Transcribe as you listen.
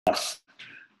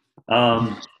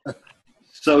Um,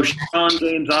 so Sean,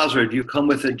 James, Ozra, do you come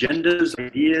with agendas,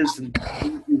 ideas, and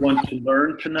things you want to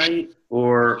learn tonight,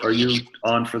 or are you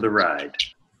on for the ride?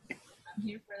 I'm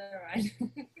here for the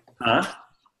ride. Huh?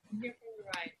 I'm here for the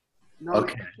ride. No,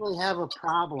 Okay. we actually have a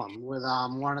problem with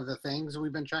one of the things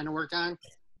we've been trying to work on.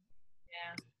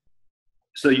 Yeah.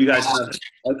 So you guys have,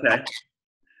 okay.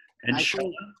 And I Sean?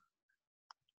 think-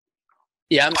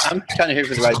 Yeah, I'm kind of here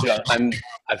for the ride too.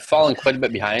 I've fallen quite a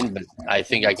bit behind, but I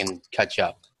think I can catch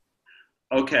up.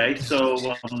 Okay, so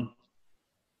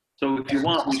if you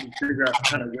want, we can figure out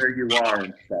kind of where you are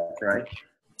and stuff, right?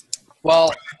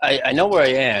 Well, I know where I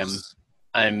am.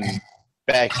 I'm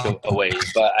back a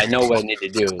ways, but I know what I need to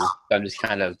do. I'm just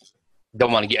kind of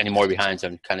don't want to get any more behind, so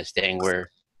I'm kind of staying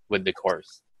with the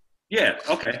course. Yeah,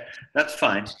 okay, that's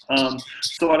fine.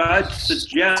 So what I'd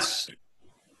suggest,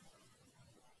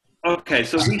 okay,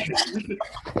 so we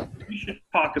should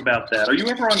talk about that. Are you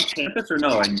ever on campus or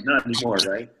no? Not anymore,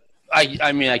 right?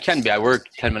 I mean, I can be. I work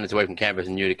 10 minutes away from campus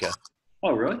in Utica.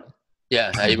 Oh, really?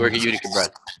 Yeah, I work at Utica Bread.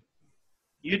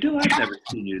 You do? I've never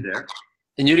seen you there.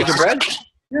 In Utica Bread?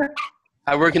 Yeah.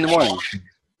 I work in the morning.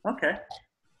 Okay.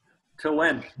 Till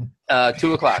when?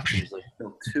 2 o'clock usually.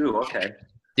 Till 2, okay.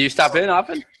 Do you stop in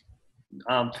often?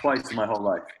 Twice in my whole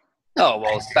life. Oh,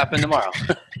 well, stop in tomorrow.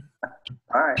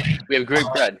 All right. We have great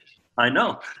bread. I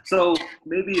know. So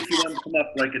maybe if you want to come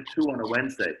up like at 2 on a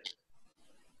Wednesday.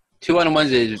 2 on a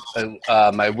Wednesday.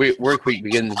 My work week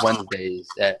begins Wednesdays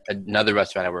at another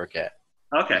restaurant I work at.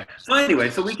 Okay. So anyway,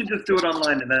 so we can just do it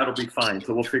online and that'll be fine.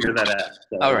 So we'll figure that out.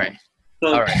 So, All right.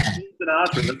 So All right. James and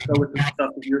Oscar, let's go with the stuff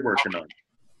that you're working on.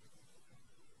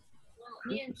 Well,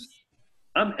 me and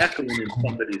I'm echoing in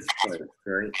somebody's place,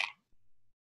 right?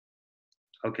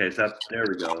 Okay, so there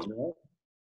we go. No?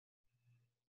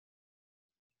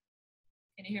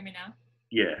 can you hear me now?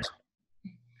 Yeah,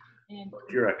 And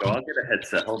you're echo. I'll get a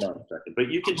headset. Hold on a second. But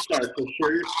you can start. So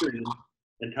share your screen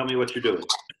and tell me what you're doing.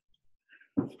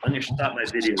 I'm going to stop my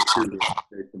video too to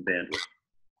save some bandwidth.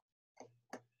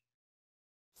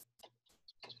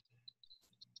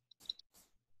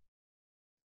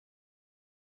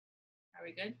 are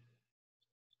we good?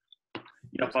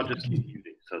 Yep, I'll just keep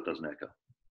muting so it doesn't echo.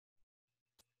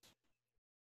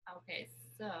 Okay,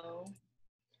 so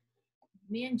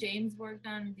me and James worked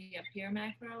on the appear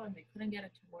macro and we couldn't get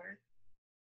it to work.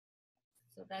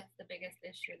 So that's the biggest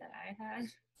issue that I had.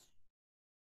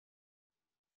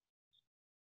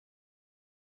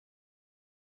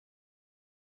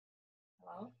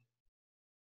 Hello?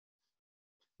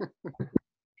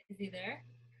 Is he there?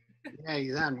 Yeah,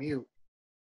 he's on mute.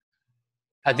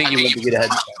 I think you want to get ahead.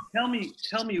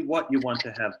 Tell me what you want to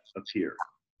have appear.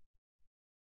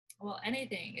 Well,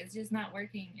 anything. It's just not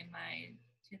working in my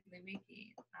Tiddly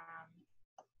Wiki.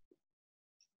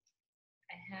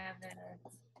 I haven't.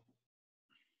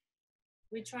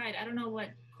 We tried. I don't know what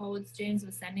codes James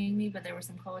was sending me, but there were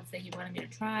some codes that he wanted me to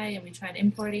try, and we tried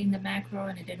importing the macro,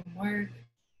 and it didn't work.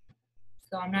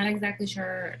 So I'm not exactly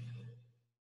sure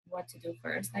what to do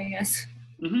first, I guess.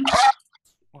 Mm-hmm.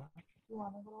 You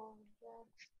want to go with that?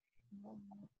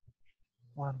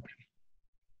 One.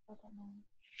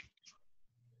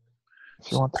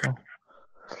 If you want to.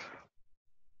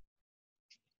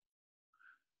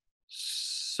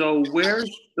 So where's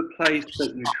the place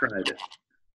that you tried it?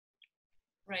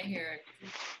 Right here.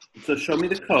 So show me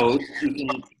the code. You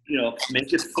can,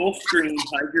 make it full screen,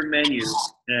 hide your menu,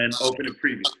 and open a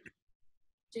preview.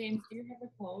 James, do you have the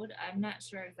code? I'm not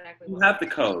sure exactly. You have the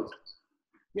code.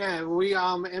 Yeah, we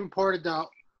imported the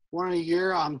one of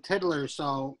your tiddlers,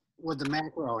 so with the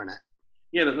macro in it.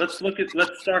 Yeah, but let's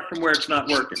start from where it's not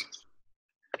working.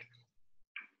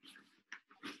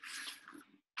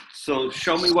 So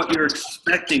show me what you're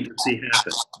expecting to see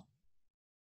happen.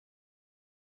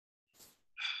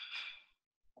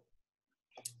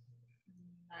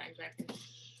 Not exactly.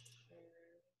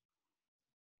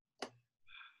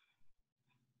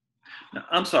 No,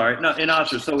 I'm sorry. No, in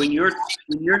Oscar. So in your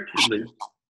Tiddly,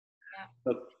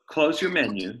 close your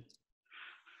menu.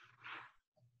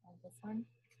 This one?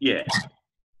 Yeah.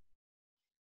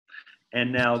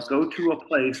 And now go to a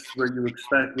place where you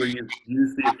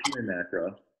use the appear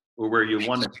macro, or where you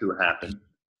want it to happen.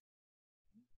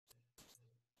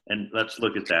 And let's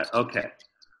look at that. Okay.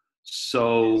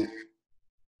 So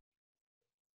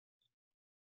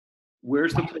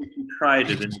where's the place you tried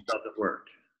it and it doesn't work?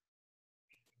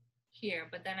 Here,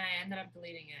 but then I ended up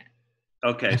deleting it.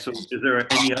 Okay, so is there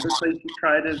any other place you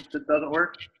tried it that doesn't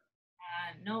work?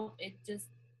 No, it just,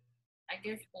 I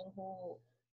guess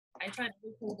I tried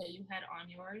every code that you had on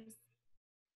yours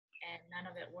and none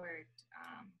of it worked.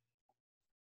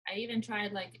 I even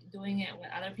tried like doing it what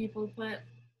other people put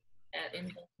in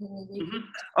the Mhm.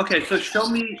 Okay, so show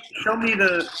me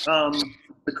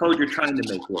the code you're trying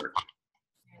to make work.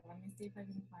 Okay, let me see if I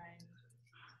can find.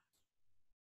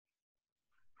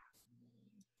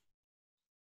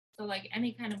 So like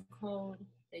any kind of code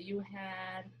that you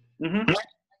had. Hmm.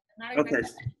 Not Okay,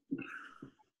 exactly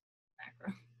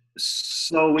macro.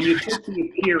 so when you click the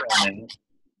appear on it,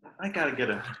 I gotta get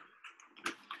a.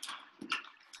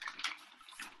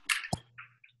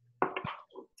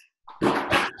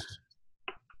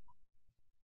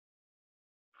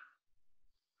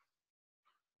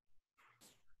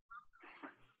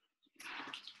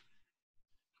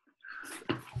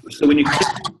 So when you click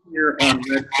here on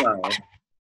red flower,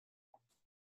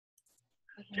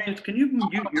 Okay. James, can you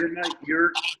mute your mic?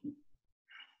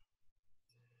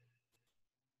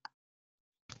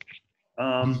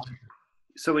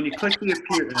 So when you click the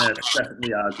appear, it's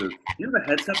definitely Azure. Do you have a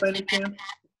headset by any chance?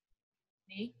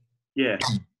 Me? Yeah.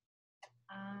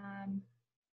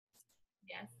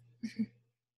 Yes.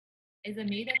 Is it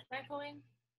me that's echoing?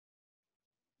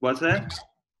 What's that?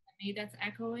 Me that's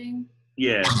echoing?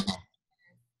 Yeah.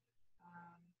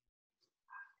 Um,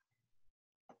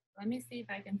 let me see if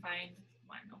I can find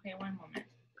one. Okay, one moment.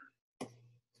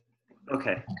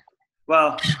 Okay.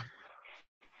 Well,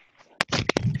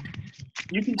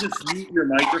 you can just mute your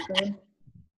microphone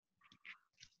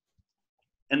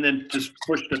and then just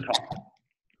push the talk.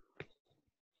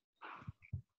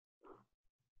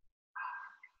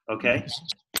 Okay?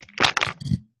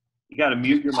 You got to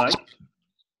mute your mic.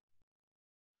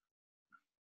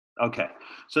 Okay.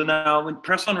 So now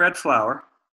press on red flower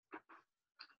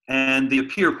and the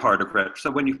appear part of red.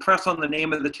 So when you press on the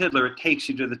name of the tiddler, it takes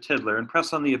you to the tiddler, and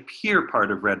press on the appear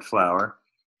part of red flower.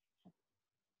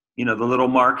 You know, the little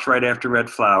marks right after red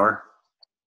flower.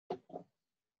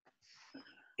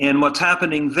 And what's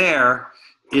happening there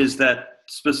is that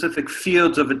specific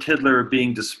fields of a tiddler are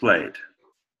being displayed.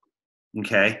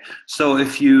 Okay, so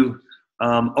if you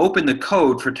open the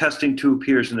code for testing two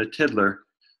appears in a tiddler,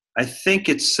 I think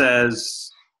it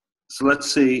says, so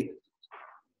let's see,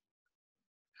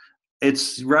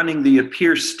 it's running the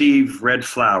appear Steve red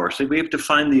flower. So we have to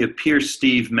find the appear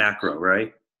Steve macro,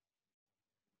 right?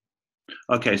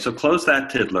 Okay, so close that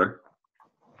tiddler.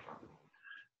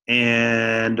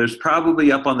 And there's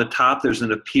probably up on the top, there's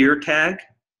an appear tag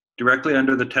directly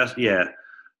under the test. Yeah.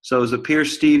 So is appear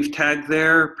Steve tag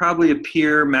there? Probably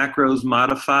appear macros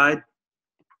modified.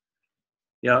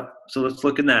 Yep. So let's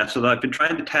look at that. So I've been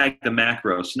trying to tag the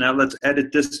macro. So now let's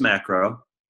edit this macro.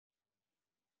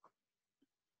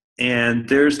 And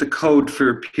there's the code for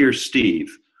appear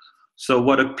Steve. So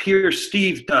what appear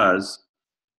Steve does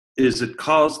is it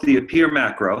calls the appear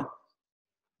macro.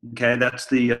 Okay, that's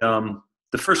the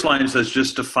first line says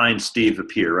just to find Steve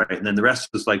appear, right? And then the rest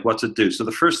is like, what's it do? So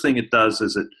the first thing it does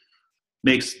is it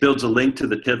builds a link to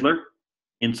the tiddler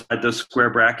inside those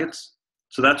square brackets.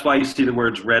 So that's why you see the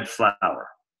words red flower.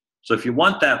 So if you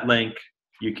want that link,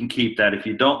 you can keep that. If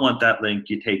you don't want that link,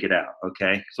 you take it out,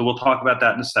 okay? So we'll talk about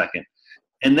that in a second.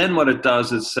 And then what it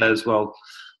does is says, well,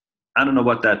 I don't know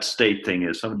what that state thing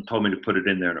is. Someone told me to put it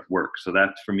in there and it works. So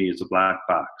that for me is a black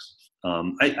box.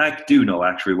 I do know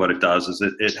actually what it does is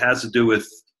it has to do with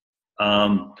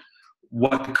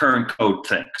what the current code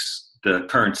thinks the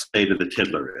current state of the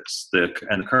tiddler is.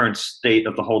 And the current state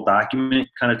of the whole document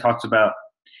kind of talks about,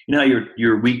 you know how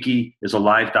your wiki is a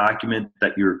live document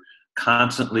that you're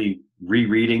constantly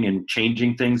rereading and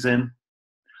changing things in?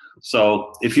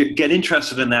 So if you get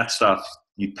interested in that stuff,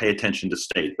 you pay attention to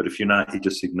state. But if you're not, you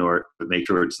just ignore it, but make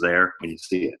sure it's there when you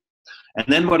see it. And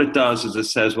then what it does is it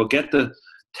says, well, get the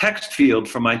text field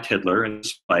from my tiddler and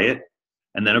display it,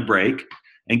 and then a break,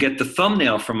 and get the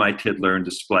thumbnail from my tiddler and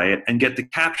display it, and get the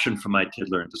caption from my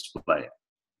tiddler and display it.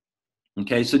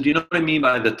 Okay, so do you know what I mean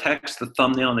by the text, the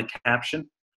thumbnail, and the caption?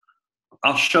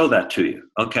 I'll show that to you,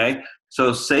 okay?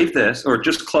 So save this, or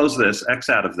just close this, X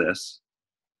out of this,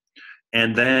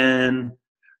 and then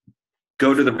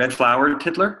go to the red flower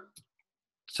tiddler.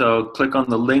 So click on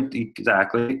the link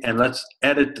exactly, and let's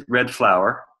edit red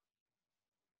flower.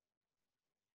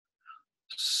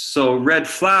 So red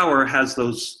flower has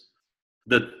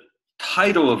the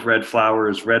title of red flower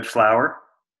is red flower.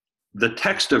 The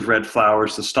text of red flower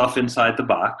is the stuff inside the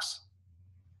box.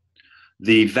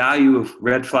 The value of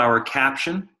red flower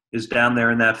caption is down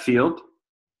there in that field.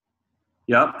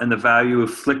 Yep, and the value of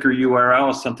Flickr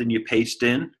URL is something you paste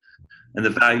in. And the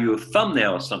value of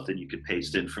thumbnail is something you could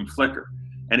paste in from Flickr.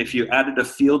 And if you added a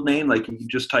field name, like you can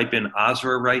just type in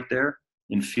Azra right there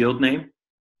in field name.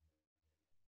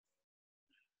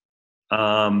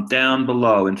 Down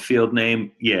below in field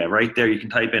name, yeah, right there you can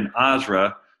type in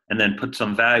Azra and then put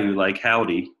some value like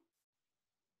howdy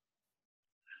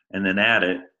and then add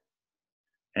it.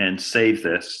 and save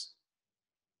this.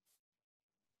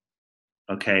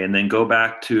 Okay, and then go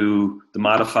back to the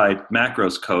modified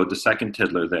macros code, the second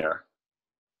tiddler there.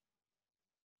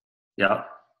 Yep,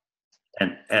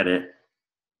 and edit.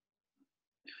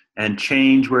 And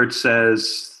change where it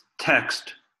says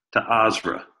text to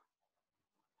Osra.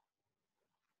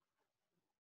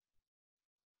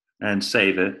 And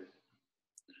save it.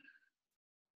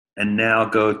 And now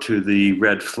go to the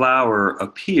red flower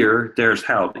up here. There's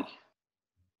Howdy. Do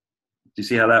you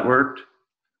see how that worked?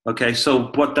 Okay,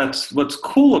 so what's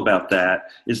cool about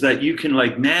that is that you can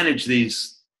like manage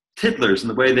these tiddlers and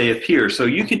the way they appear. So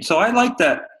I like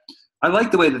that. I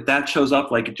like the way that shows up.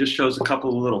 Like it just shows a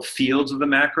couple of little fields of the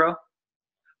macro.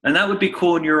 And that would be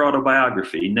cool in your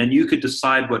autobiography. And then you could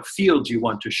decide what fields you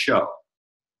want to show.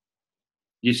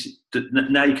 You see,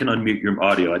 now you can unmute your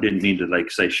audio. I didn't mean to like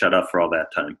say shut up for all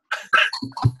that time.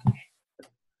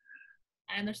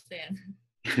 I understand.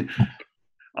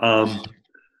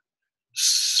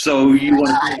 So you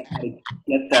want to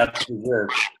get that to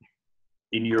work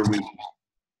in your week,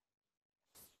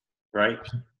 right?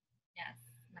 Yes.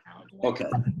 Now, Okay.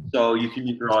 So you can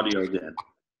mute your audio again.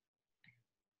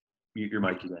 Mute your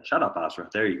mic again. Shut up, Osra.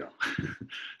 There you go.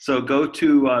 So go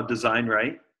to Design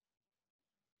Right.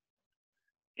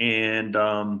 And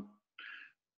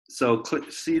so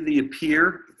see the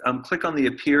appear. Click on the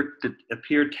appear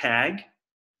tag.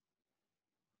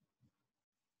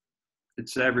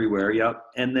 It's everywhere. Yep.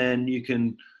 And then you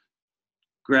can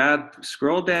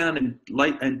scroll down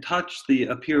and touch the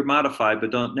appear modified,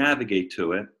 but don't navigate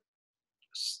to it.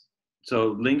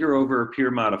 So linger over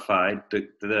appear modified.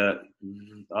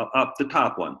 Up the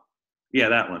top one. Yeah,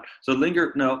 that one. So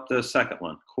the second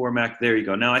one, Core Mac. There you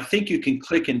go. Now I think you can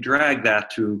click and drag that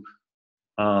to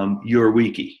your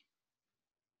wiki.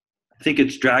 I think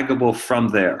it's draggable from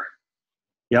there.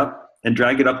 Yep, and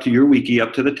drag it up to your wiki,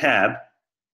 up to the tab,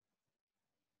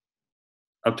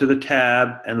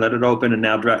 and let it open. And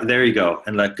now drag. There you go,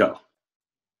 and let go.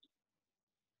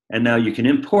 And now you can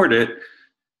import it.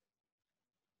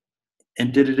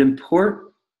 And did it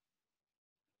import?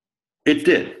 It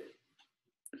did.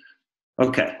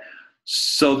 Okay.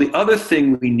 So the other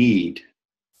thing we need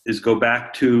is go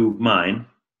back to mine.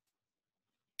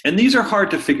 And these are hard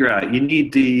to figure out. You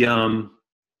need the,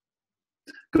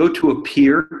 go to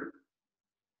appear,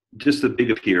 just the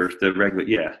big appear, the regular,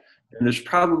 yeah. And there's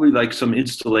probably like some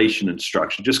installation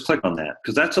instruction. Just click on that,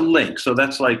 because that's a link. So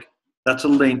that's a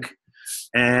link.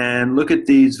 And look at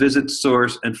these, visit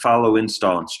source and follow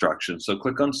install instructions. So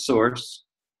click on source.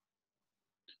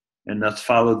 And let's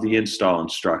follow the install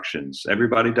instructions.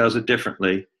 Everybody does it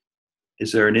differently.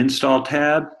 Is there an install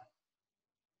tab?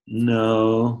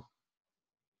 No.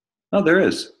 Oh, there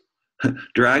is.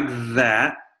 Drag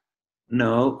that.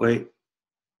 No, wait.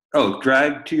 Oh,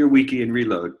 drag to your wiki and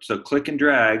reload. So click and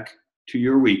drag to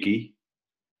your wiki.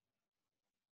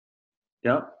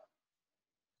 Yep.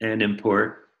 And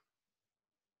import.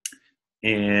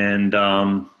 And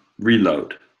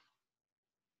reload.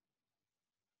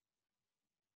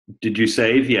 Did you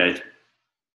save? Yeah.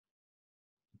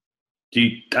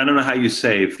 I don't know how you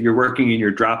save. You're working in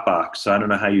your Dropbox, so I don't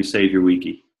know how you save your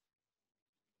wiki.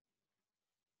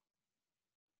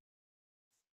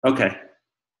 Okay.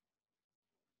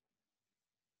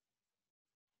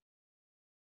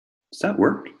 Does that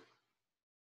work?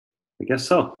 I guess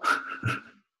so.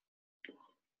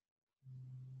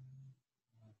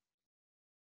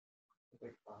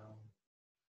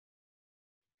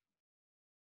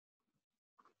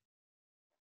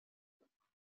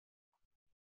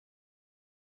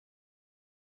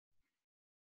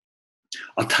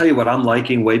 I'll tell you what I'm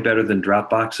liking way better than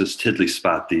Dropbox is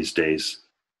TiddlySpot these days.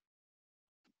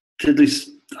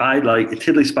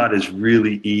 TiddlySpot is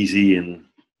really easy, and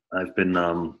I've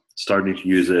been starting to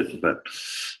use it, but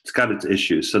it's got its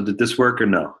issues. So did this work or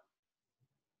no?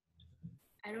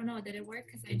 I don't know. Did it work?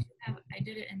 Because I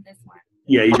did it in this one.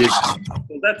 Yeah, you did.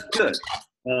 So that's good.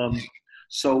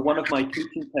 So one of my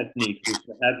teaching techniques is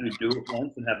to have you do it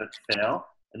once and have it fail,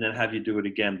 and then have you do it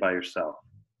again by yourself.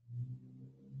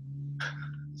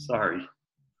 Sorry.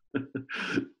 Do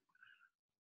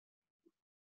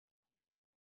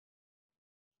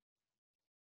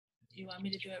you want me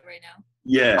to do it right now?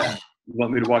 Yeah. You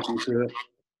want me to walk you through it?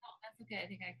 Oh, that's okay. I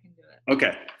think I can do it.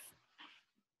 Okay.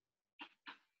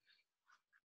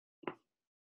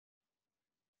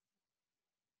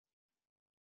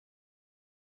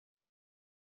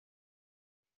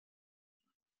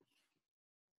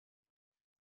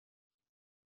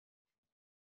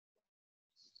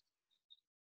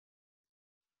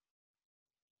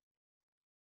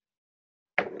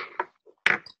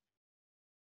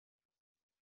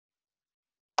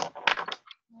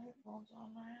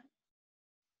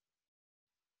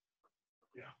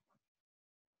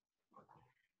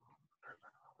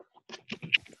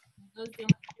 Those the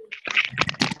only two.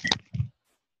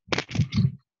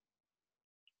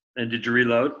 And did you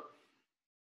reload?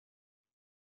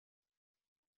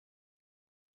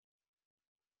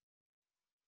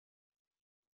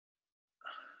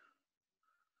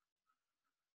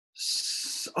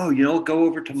 Oh, you know, go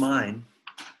over to mine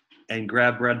and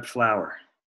grab red flower.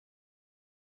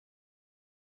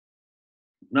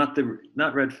 Not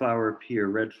red flower appear,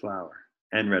 red flower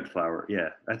and red flower. Yeah,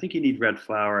 I think you need red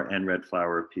flower and red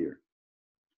flower appear.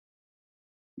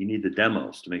 You need the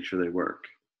demos to make sure they work.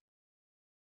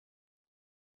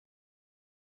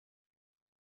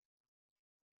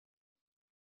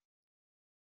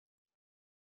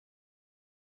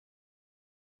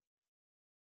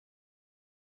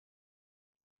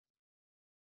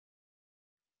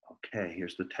 Okay,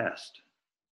 here's the test.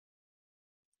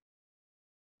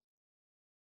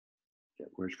 Yeah,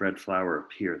 where's red flower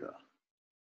appear though?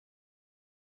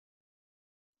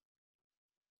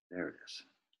 There it is.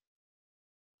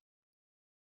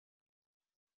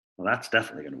 Well, that's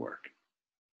definitely going to work.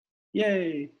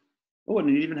 Yay! Oh, and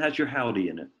it even has your howdy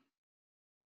in it.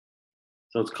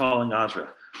 So it's calling Asra.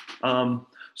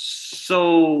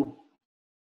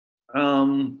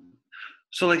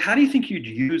 So like, how do you think you'd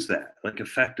use that, like,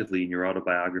 effectively in your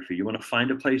autobiography? You want to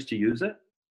find a place to use it?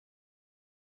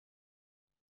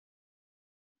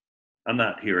 I'm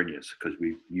not hearing you because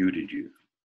we muted you.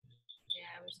 Yeah,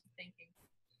 I was just thinking.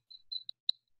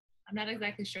 I'm not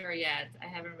exactly sure yet. I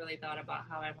haven't really thought about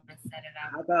how I want to set it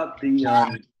How up. about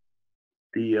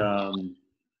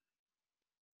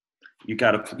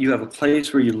you have a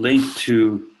place where you link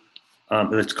to,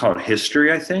 it's called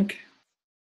history, I think.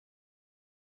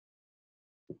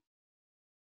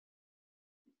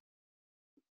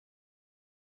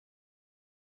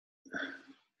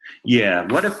 Yeah.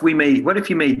 What if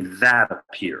you made that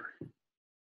appear?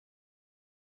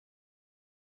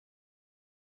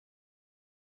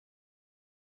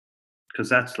 Because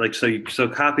that's like, so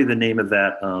copy the name of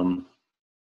that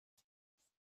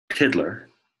Tiddler.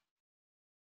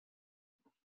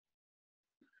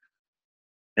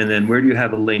 And then where do you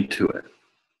have a link to it?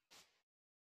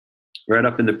 Right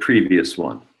up in the previous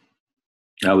one.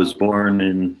 I was born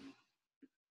in,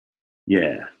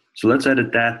 yeah. So let's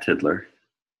edit that Tiddler.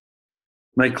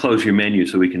 Might close your menu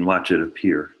so we can watch it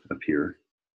appear.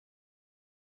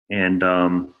 And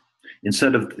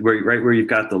instead of right where you've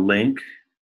got the link,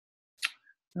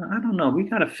 I don't know. We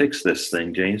got to fix this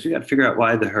thing, James. We got to figure out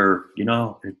why her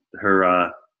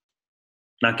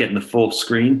not getting the full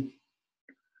screen.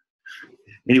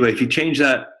 Anyway, if you change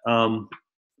that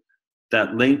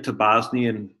that link to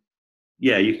Bosnian,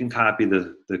 yeah, you can copy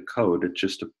the code. It's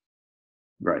just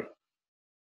right.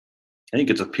 I think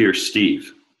it's appear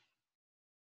Steve.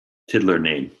 Tiddler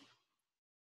name.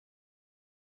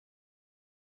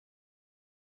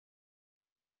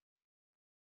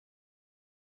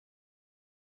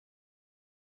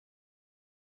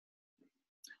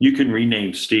 You can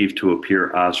rename Steve to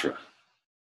appear Asra.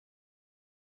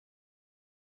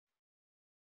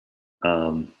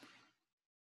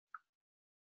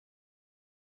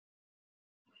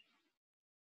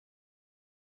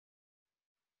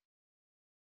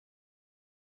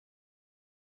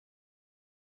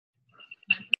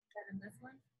 In this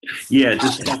one? Yeah,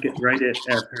 just look it right at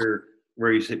her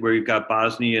where you've got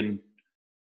Bosnian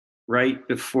right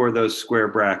before those square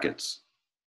brackets.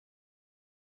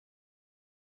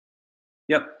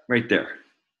 Yep, right there.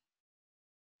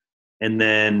 And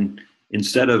then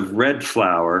instead of red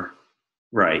flower,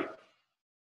 right.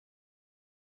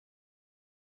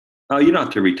 Oh, you don't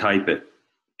have to retype it.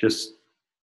 Just,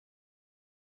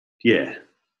 yeah.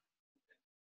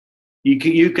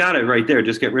 You got it right there.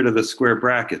 Just get rid of the square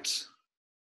brackets.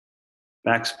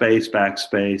 Backspace,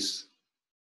 backspace.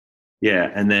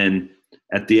 Yeah, and then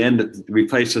at the end,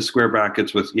 replace the square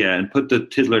brackets with, yeah, and put the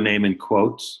Tiddler name in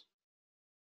quotes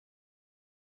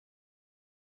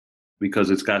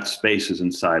because it's got spaces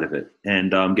inside of it.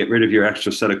 And get rid of your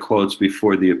extra set of quotes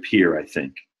before the appear, I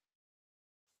think.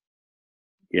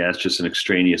 Yeah, it's just an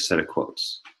extraneous set of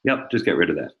quotes. Yep, just get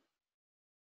rid of that.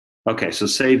 Okay, so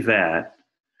save that.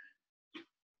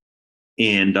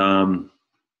 And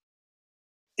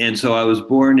so I was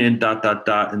born in ...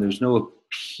 and there's no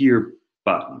appear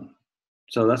button.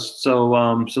 So let's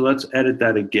edit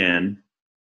that again.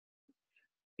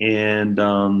 And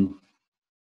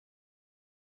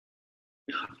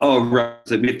oh, right,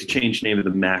 so we have to change the name of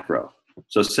the macro.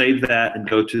 So save that and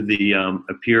go to the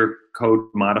appear code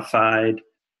modified.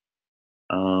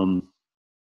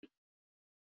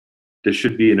 There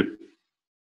should be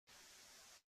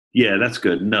Yeah, that's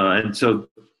good. No, and so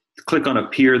click on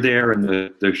appear there,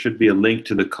 and there should be a link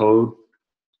to the code,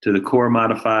 to the core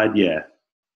modified. Yeah.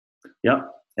 Yep.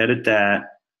 Edit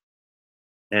that,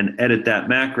 and edit that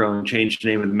macro and change the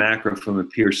name of the macro from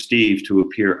appear Steve to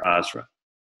appear Ozra.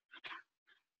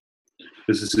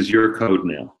 This is your code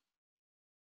now.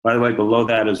 By the way, below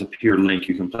that is a appear link.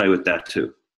 You can play with that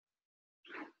too.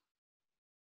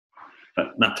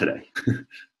 But not today.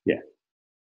 Yeah.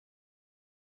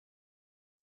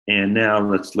 And now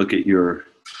let's look at your.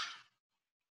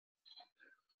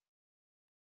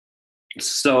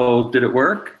 So did it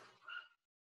work?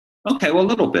 Okay, well, a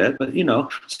little bit, but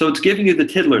so it's giving you the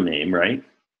tiddler name, right?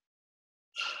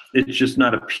 It's just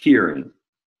not appearing.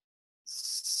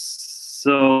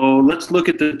 So let's look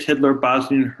at the tiddler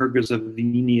Bosnia and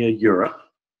Herzegovina, Europe.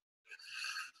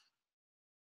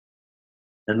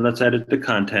 And let's edit the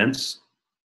contents.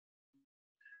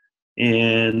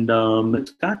 And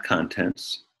it's got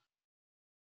contents.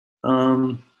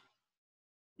 Well,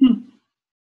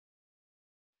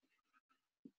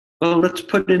 let's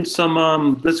put in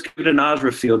some, let's give it an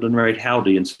Ozra field and write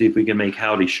howdy and see if we can make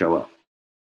howdy show up.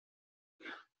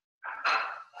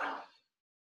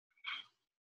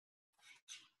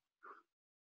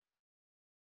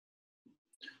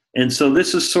 And so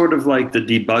this is sort of like the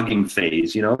debugging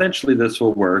phase. Eventually this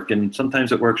will work, and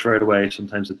sometimes it works right away,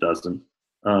 sometimes it doesn't.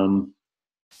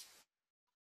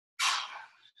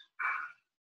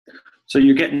 So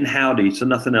you're getting howdy, so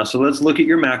nothing else. So let's look at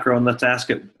your macro and let's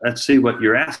see what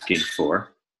you're asking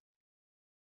for.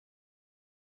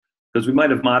 Because we might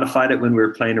have modified it when we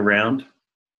were playing around.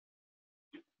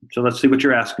 So let's see what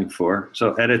you're asking for.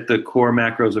 So edit the core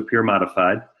macros appear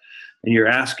modified. And you're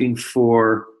asking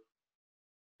for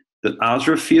the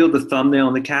Ozra field, the thumbnail,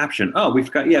 and the caption. Oh,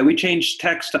 we changed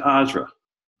text to Ozra.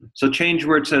 So change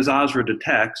where it says Ozra to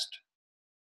text.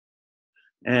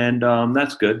 And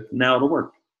that's good. Now it'll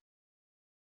work.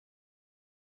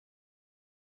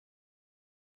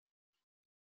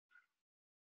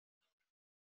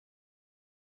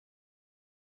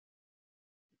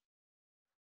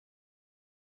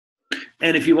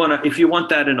 And if you want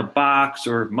that in a box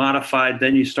or modified,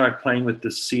 then you start playing with the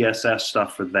CSS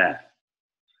stuff for that.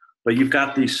 But you've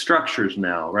got these structures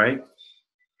now, right?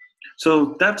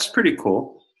 So that's pretty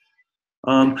cool.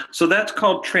 So that's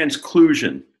called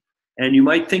transclusion. And you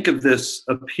might think of this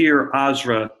appear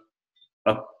Ozra,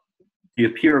 the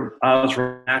appear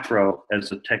Ozra macro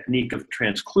as a technique of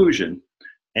transclusion.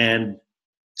 And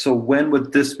so when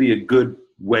would this be a good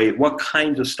way? What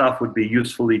kinds of stuff would be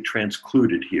usefully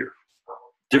transcluded here?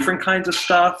 Different kinds of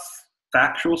stuff,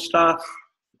 factual stuff,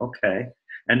 okay.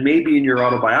 And maybe in your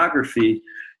autobiography,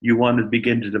 you want to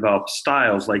begin to develop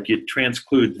styles, like you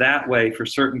transclude that way for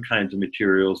certain kinds of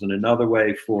materials and another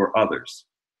way for others.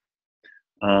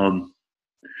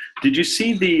 Did you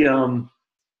see the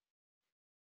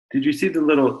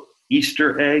little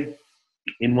Easter egg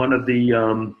in one of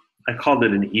the, I called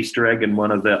it an Easter egg in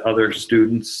one of the other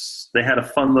students? They had a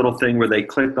fun little thing where they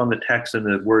clicked on the text and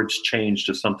the words changed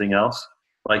to something else.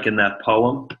 Like in that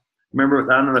poem.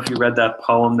 Remember, I don't know if you read that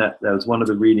poem, that was one of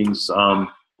the readings. I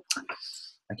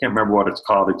can't remember what it's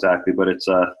called exactly, but it's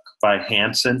by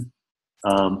Hanson.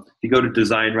 If you go to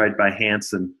Design Right by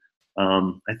Hanson,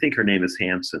 I think her name is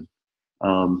Hanson.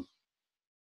 I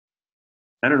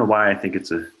don't know why I think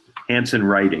it's a Hanson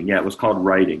Writing. Yeah, it was called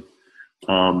Writing.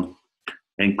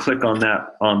 And click on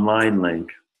that online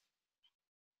link.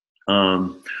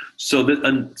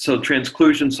 So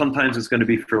transclusion sometimes is going to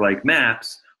be for like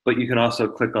maps, but you can also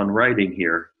click on writing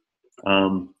here.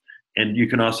 And you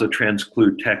can also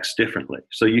transclude text differently.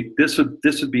 So this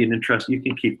would be an interesting, you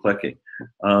can keep clicking.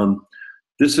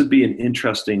 This would be an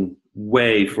interesting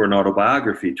way for an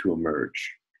autobiography to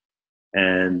emerge.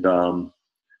 And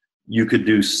you could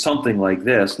do something like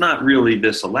this, not really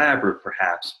this elaborate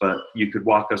perhaps, but you could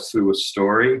walk us through a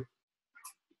story,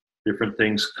 different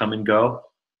things come and go.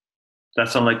 That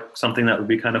sound like something that would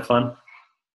be kind of fun?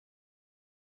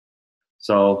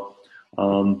 So,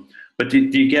 but do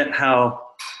you get how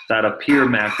that appear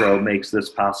macro makes this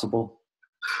possible?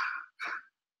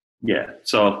 Yeah,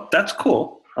 so that's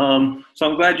cool. So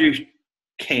I'm glad you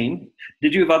came.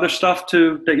 Did you have other stuff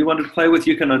that you wanted to play with?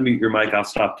 You can unmute your mic. I'll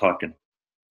stop talking.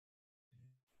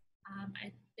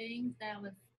 I think that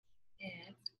was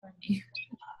it for me.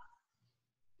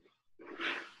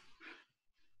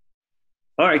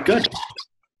 All right, good.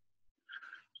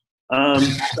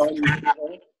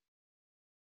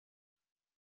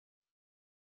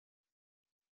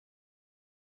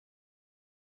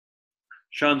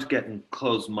 Sean's getting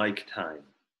closed mic time.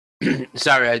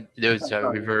 Sorry, there was a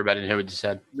reverb. I didn't hear what you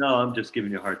said. No, I'm just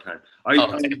giving you a hard time.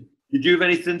 Did you have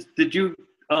anything?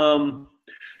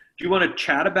 Do you want to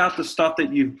chat about the stuff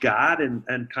that you've got and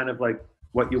kind of like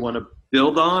what you want to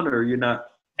build on, or you're not?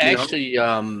 You know? Actually,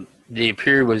 the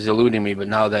period was eluding me, but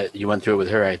now that you went through it with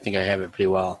her, I think I have it pretty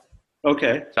well.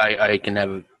 Okay. So I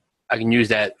can use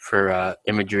that for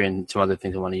imagery and some other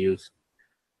things I want to use.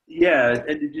 Yeah,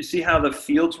 and did you see how the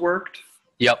fields worked?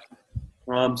 Yep.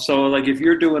 So like if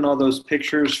you're doing all those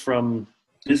pictures from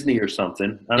Disney or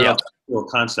something, I don't know, it's a cool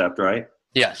concept, right?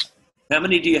 Yes. How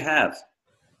many do you have?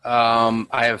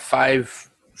 I have 5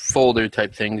 folder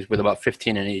type things with about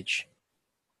 15 in each.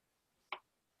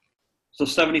 So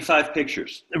 75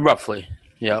 pictures. Roughly.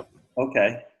 Yep.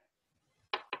 Okay.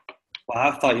 Well,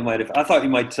 I thought you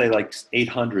might say like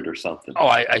 800 or something. Oh,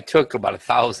 I took about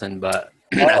 1,000, but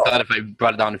I thought if I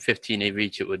brought it down to 15 of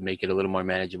each, it would make it a little more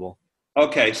manageable.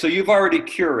 Okay, so you've already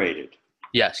curated.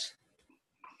 Yes.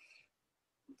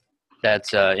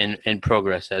 That's in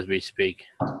progress as we speak.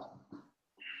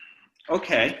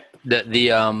 Okay. The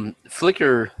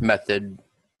Flickr method,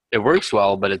 it works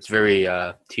well, but it's very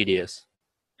tedious.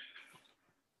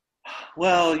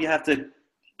 Well, you have to.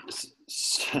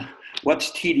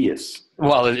 What's tedious?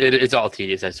 Well, it's all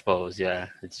tedious, I suppose. Yeah,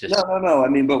 it's just No. I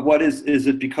mean, but what is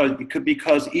it?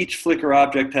 Because each Flickr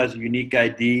object has a unique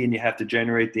ID, and you have to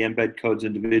generate the embed codes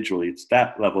individually. It's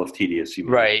that level of tedious.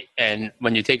 Right. And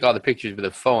when you take all the pictures with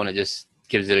a phone, it just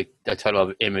gives it a total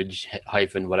of image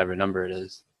hyphen whatever number it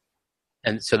is.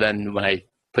 And so then when I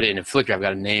put it in a Flickr, I've got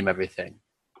to name everything.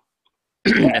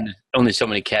 And there's only so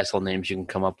many castle names you can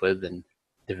come up with and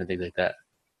different things like that.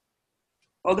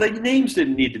 Well, the names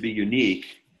didn't need to be unique.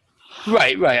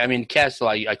 Right. I mean, castle,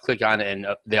 I click on it and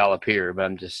they all appear, but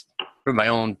I'm just, for my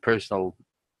own personal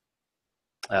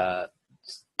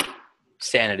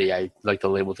sanity, I like to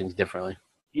label things differently.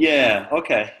 Yeah,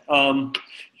 okay.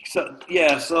 So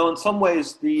in some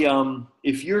ways,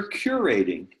 if you're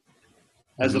curating,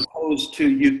 as opposed to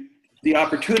you, the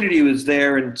opportunity was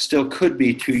there and still could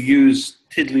be to use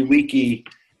TiddlyWiki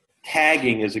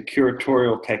tagging as a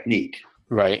curatorial technique.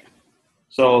 Right.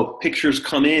 So pictures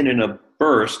come in a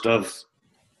burst of,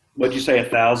 what'd you say,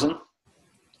 1,000?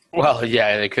 Well,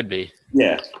 yeah, they could be.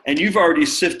 Yeah, and you've already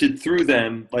sifted through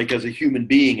them like as a human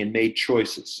being and made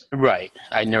choices. Right.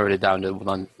 I narrowed it down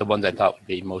to the ones I thought would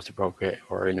be most appropriate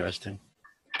or interesting.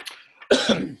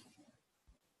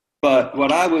 But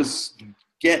what I was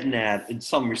getting at in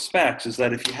some respects is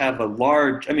that if you have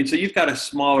so you've got a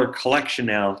smaller collection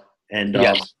now, and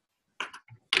yes.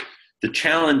 The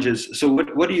challenge is, so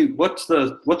what's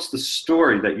the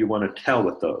story that you want to tell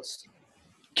with those?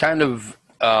 Kind of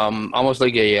almost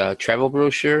like a travel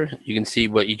brochure. You can see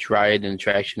what each ride and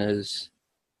attraction is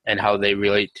and how they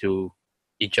relate to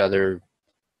each other,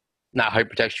 not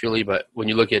hypertextually, but when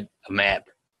you look at a map,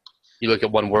 you look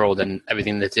at one world and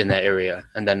everything that's in that area,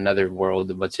 and then another world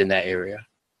and what's in that area.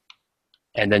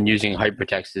 And then using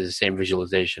hypertext is the same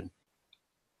visualization.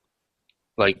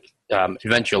 Like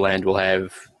Adventureland will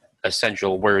have a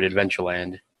central word,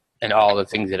 Adventureland, and all the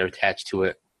things that are attached to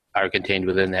it are contained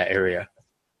within that area.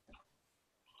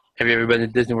 Have you ever been to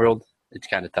Disney World? It's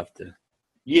kind of tough to.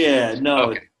 Yeah,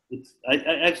 no. Okay.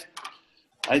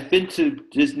 I've been to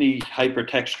Disney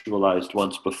hypertextualized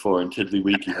once before in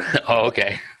TiddlyWiki. Oh,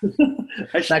 okay.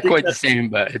 Not quite the same,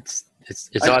 but it's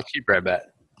a lot cheaper, I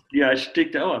bet. Yeah, I should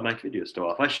dig that. Oh, my video's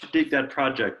still off. I should dig that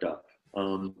project up.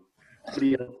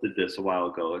 Somebody else did this a while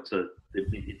ago. It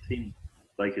seemed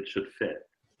like it should fit.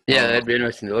 Yeah, that'd be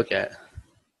interesting to look at.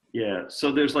 Yeah, so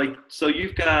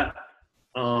you've got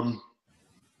I'm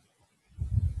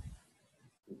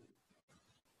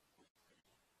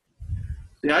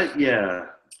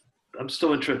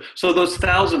still interested. So those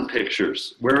 1,000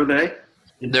 pictures, where are they?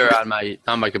 They're on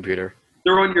my computer.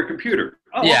 They're on your computer.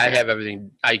 Oh, yeah, okay. I have everything.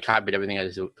 I copied everything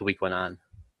as the week went on.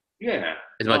 Yeah.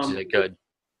 As much as I could.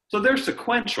 So they're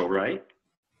sequential, right?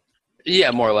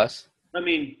 Yeah, more or less. I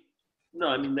mean,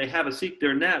 they have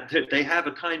they have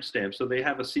a timestamp, so they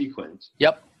have a sequence.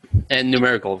 Yep, and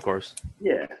numerical, of course.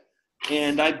 Yeah,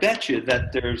 and I bet you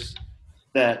that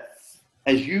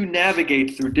as you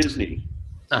navigate through Disney,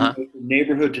 Uh-huh. you go from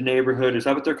neighborhood to neighborhood. Is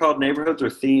that what they're called? Neighborhoods or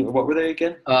theme? Or what were they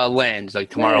again? Lands, like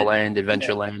Tomorrowland,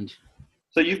 Adventureland.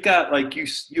 So you've got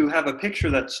you have a picture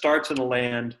that starts in a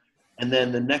land, and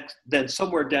then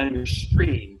somewhere down your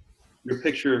stream,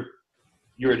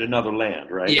 you're at another land,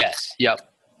 right? Yes.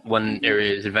 Yep. One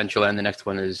area is Adventureland, the next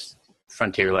one is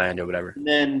Frontierland or whatever. And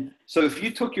then, so if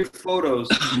you took your photos,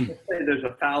 let's say there's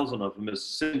 1,000 of them as a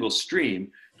single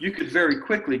stream, you could very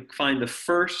quickly find the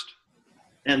first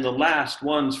and the last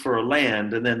ones for a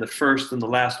land, and then the first and the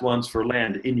last ones for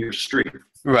land in your stream.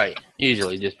 Right.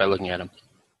 Usually just by looking at them.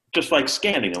 Just like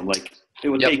scanning them. Like it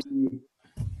would take you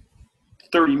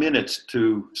 30 minutes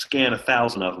to scan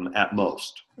 1,000 of them at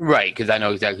most. Right, because I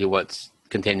know exactly what's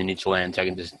contained in each land, so I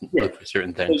can just look for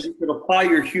certain So things. you can apply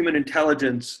your human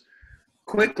intelligence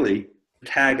quickly,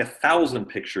 tag 1,000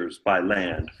 pictures by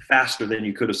land faster than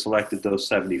you could have selected those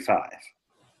 75.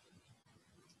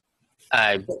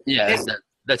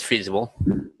 That's feasible.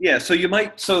 Yeah, so you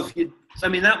might,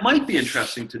 that might be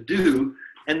interesting to do.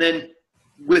 And then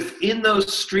within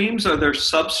those streams, are there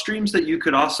substreams that you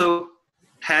could also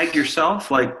tag yourself,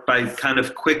 like by kind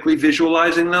of quickly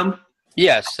visualizing them?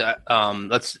 Yes,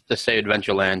 let's just say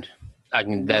Adventureland.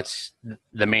 That's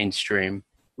the mainstream.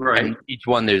 Right. And each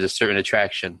one there's a certain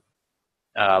attraction.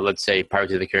 Let's say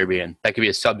Pirates of the Caribbean. That could be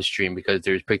a substream because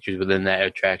there's pictures within that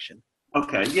attraction.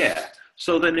 Okay, yeah.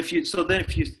 So then you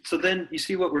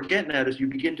see what we're getting at is you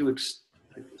begin to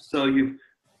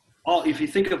if you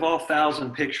think of all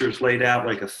 1,000 pictures laid out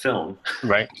like a film,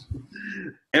 Right.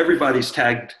 everybody's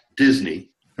tagged Disney.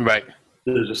 Right.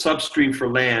 There's a substream for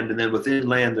land, and then within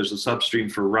land there's a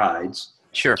substream for rides.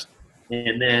 Sure.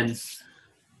 And then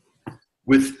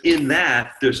within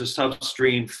that there's a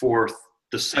substream for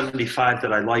the 75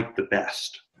 that I like the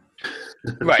best.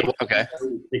 Right. Okay.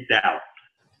 Picked out.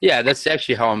 Yeah, that's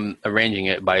actually how I'm arranging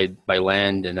it by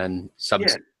land and then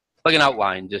like an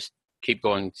outline. Just keep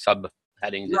going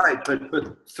subheadings. Right,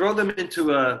 but throw them into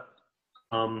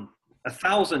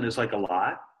 1,000 is like a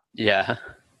lot. Yeah.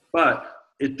 But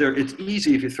it's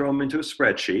easy if you throw them into a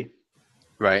spreadsheet.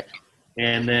 Right.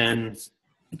 And then,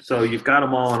 so you've got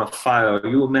them all on a file. Are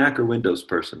you a Mac or Windows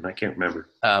person? I can't remember.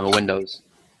 Windows.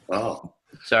 Oh,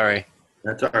 Sorry.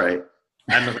 that's all right.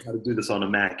 I don't know how to do this on a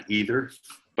Mac either,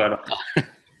 but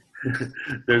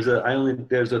there's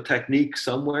a technique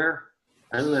somewhere.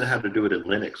 I don't know how to do it in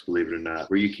Linux, believe it or not,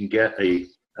 where you can get I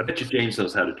bet you James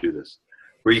knows how to do this,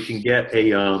 where you can get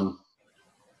a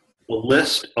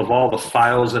list of all the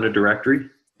files in a directory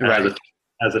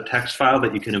as a text file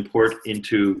that you can import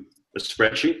into a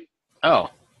spreadsheet. Oh.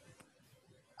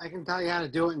 I can tell you how to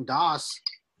do it in DOS.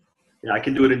 Yeah, I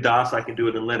can do it in DOS. I can do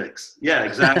it in Linux. Yeah,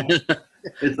 exactly.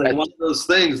 It's like one of those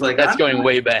things. Like That's going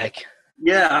way back.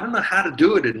 Yeah, I don't know how to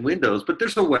do it in Windows, but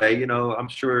there's a way. I'm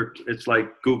sure it's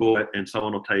like Google it, and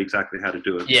someone will tell you exactly how to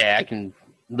do it. Yeah, I can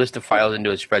list the files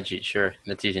into a spreadsheet. Sure,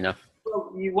 that's easy enough.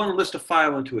 Well, you want to list a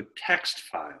file into a text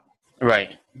file.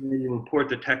 Right. And then you import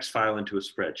the text file into a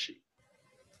spreadsheet.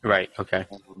 Right. Okay.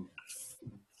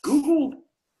 Google,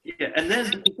 yeah, and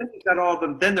then you've got all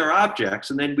them. Then they're objects,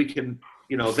 and then we can,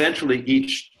 eventually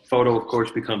each photo, of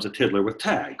course, becomes a tiddler with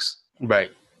tags.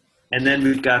 Right. And then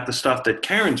we've got the stuff that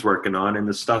Karen's working on, and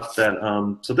the stuff that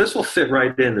so this will fit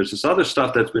right in. There's this other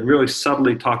stuff that's been really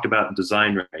subtly talked about in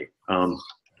Design Right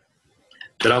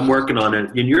that I'm working on,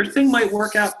 and your thing might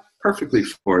work out perfectly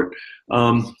for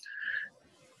it.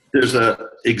 There's a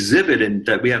exhibit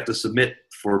that we have to submit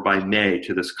for by May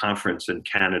to this conference in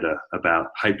Canada about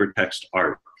hypertext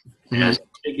art. Mm-hmm. And I'm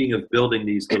thinking of building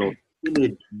these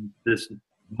this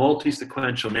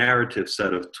multi-sequential narrative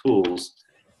set of tools,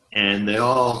 and they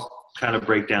all kind of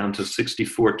break down to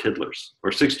 64 tiddlers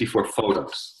or 64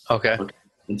 photos. Okay.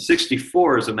 And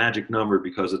 64 is a magic number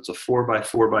because it's a 4 by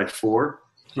 4 by 4.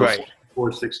 So Right.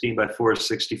 4 16 by 4 is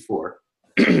 64.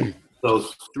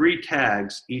 Those 3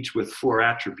 tags, each with 4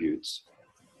 attributes.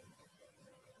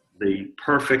 The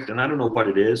perfect, and I don't know what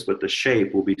it is, but the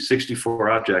shape will be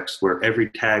 64 objects where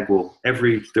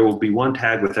there will be one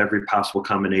tag with every possible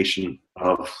combination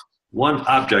of one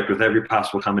object with every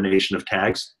possible combination of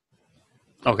tags.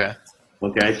 Okay.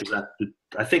 Okay,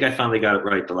 I think I finally got it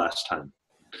right the last time.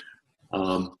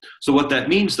 So what that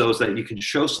means, though, is that you can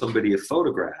show somebody a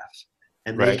photograph,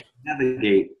 and they can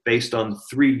navigate based on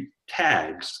 3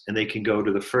 tags, and they can go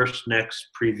to the first, next,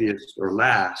 previous, or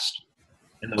last,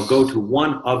 and they'll go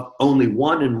to only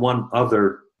one and one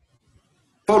other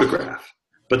photograph.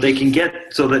 But they can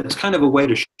get, so that it's kind of a way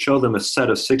to show them a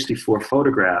set of 64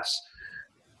 photographs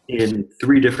in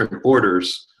 3 different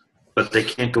orders, but they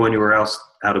can't go anywhere else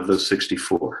out of those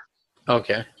 64.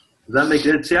 Okay. Does that make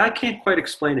sense? See, I can't quite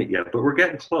explain it yet, but we're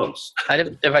getting close.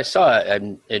 If I saw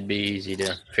it, it'd be easy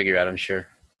to figure out, I'm sure.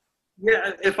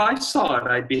 Yeah, if I saw it,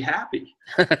 I'd be happy.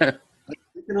 I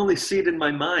can only see it in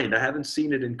my mind. I haven't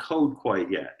seen it in code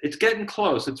quite yet. It's getting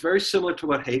close. It's very similar to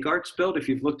what Hagart's built. If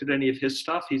you've looked at any of his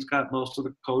stuff, he's got most of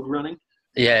the code running.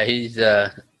 Yeah, he's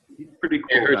pretty cool.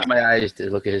 It hurts my eyes to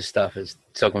look at his stuff. It's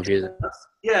so confusing.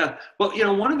 Yeah. Well,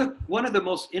 one of the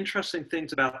most interesting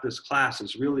things about this class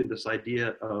is really this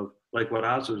idea of, like what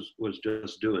Oz was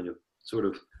just doing, of sort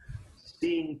of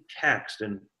seeing text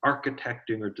and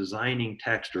architecting or designing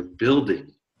text or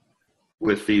building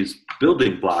with these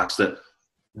building blocks that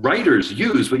writers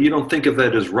use, but you don't think of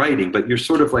that as writing, but you're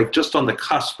sort of like just on the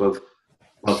cusp of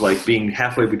of like being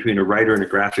halfway between a writer and a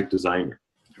graphic designer.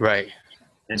 Right.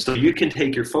 And so you can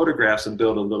take your photographs and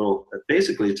build a little,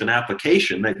 basically it's an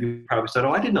application that you probably said,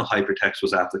 oh, I didn't know hypertext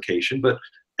was application, but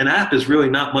an app is really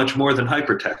not much more than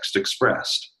hypertext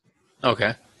expressed.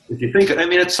 Okay. If you think, I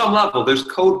mean, at some level, there's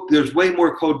code, there's way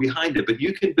more code behind it, but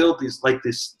you can build these, like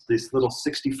this little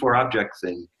 64 object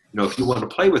thing. You know, if you want to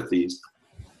play with these,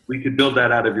 we could build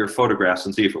that out of your photographs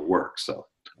and see if it works. So,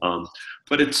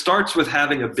 but it starts with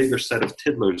having a bigger set of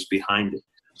tiddlers behind it.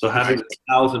 So having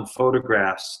 1,000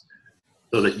 photographs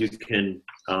so that you can,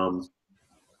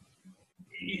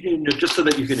 you know, just so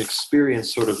that you can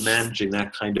experience sort of managing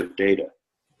that kind of data.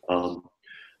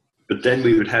 But then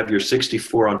we would have your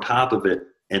 64 on top of it,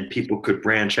 and people could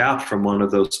branch out from one of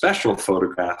those special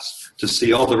photographs to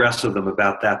see all the rest of them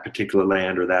about that particular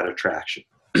land or that attraction.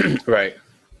 Right.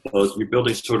 So you're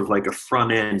building sort of like a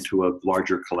front end to a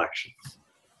larger collection.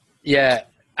 Yeah,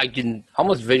 I can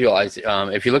almost visualize.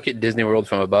 If you look at Disney World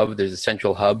from above, there's a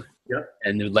central hub, Yep.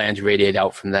 and the lands radiate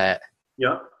out from that.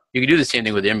 Yep. You can do the same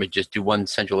thing with the image. Just do one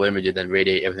central image and then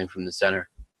radiate everything from the center.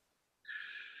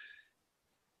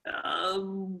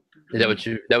 Is that what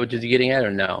you're getting at,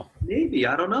 or no? Maybe,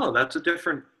 I don't know. That's a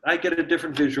different. I get a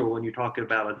different visual when you talk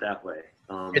about it that way.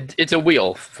 It's a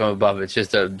wheel from above. It's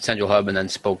just a central hub and then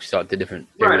spokes out to different.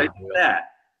 Right, I get that.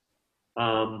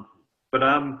 But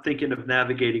I'm thinking of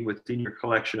navigating within your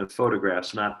collection of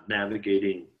photographs, not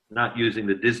using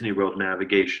the Disney World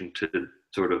navigation to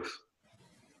sort of.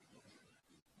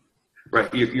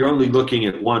 Right, you're only looking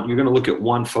at one. You're going to look at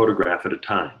one photograph at a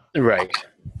time. Right.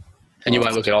 And you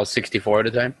want to look at all 64 at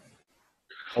a time,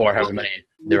 or however many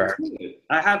there are.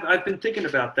 I've been thinking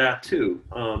about that too.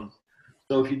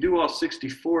 So if you do all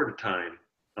 64 at a time,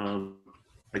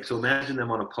 like so, imagine them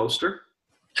on a poster.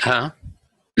 Huh?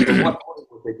 So what point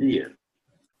would they be in?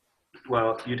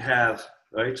 Well, you'd have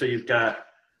right. So you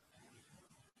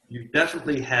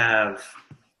definitely have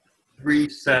 3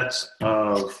 sets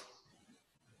of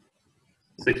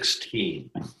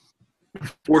 16,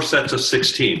 4 sets of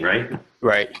 16, right?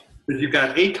 Right. Because you've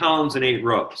got 8 columns and 8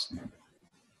 rows.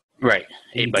 Right.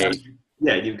 8 by 8.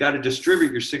 Yeah, you've got to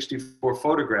distribute your 64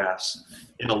 photographs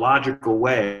in a logical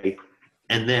way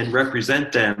and then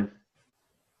represent them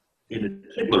in a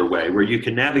particular way where you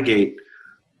can navigate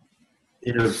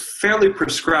in a fairly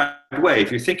prescribed way.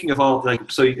 If you're thinking of all,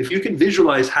 like, so if you can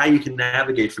visualize how you can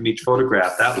navigate from each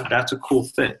photograph, that's a cool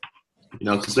thing, you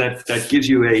know, because that gives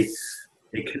you a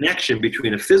connection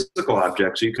between a physical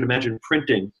object. So you can imagine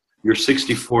printing your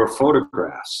 64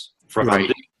 photographs from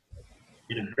right.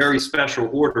 in a very special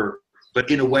order,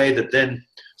 but in a way that then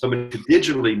somebody could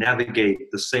digitally navigate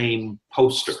the same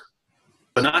poster,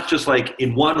 but not just like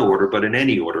in one order, but in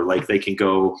any order. Like they can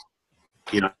go,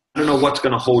 you know, I don't know what's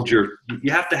going to hold you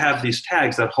have to have these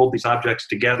tags that hold these objects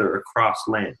together across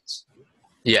lands.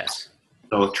 Yes.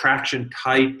 So attraction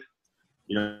type,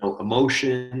 you know,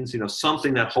 emotions, you know,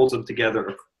 something that holds them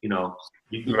together, you know.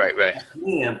 Right.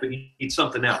 Yeah, but you need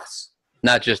something else.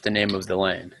 Not just the name of the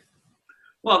land.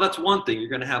 Well, that's one thing. You're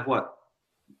going to have what?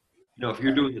 You know, if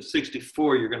you're doing the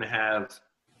 64, you're going to have,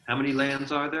 how many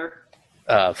lands are there?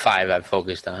 5 I've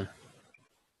focused on.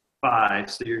 5,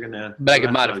 so you're going to... But I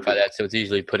can modify that so it's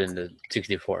easily put into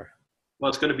 64. Well,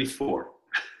 it's going to be 4.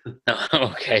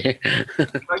 Okay.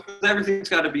 Because everything's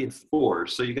got to be in 4,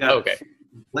 so you got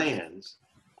lands.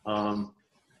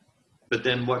 But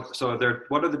then what are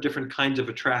the different kinds of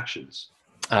attractions?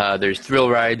 There's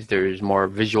thrill rides. There's more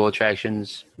visual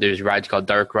attractions. There's rides called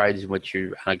dark rides, in which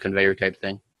you're on a conveyor type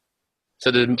thing.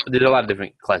 So there's a lot of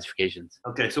different classifications.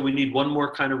 Okay, so we need one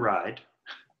more kind of ride.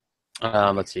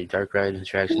 Let's see, dark ride,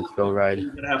 attraction, thrill ride.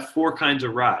 We're going to have 4 kinds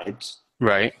of rides.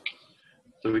 Right.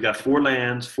 So we got 4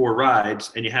 lands, 4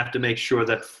 rides, and you have to make sure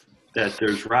that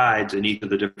there's rides in each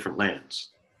of the different lands.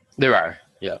 There are,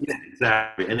 yeah. Yeah,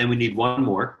 exactly. And then we need one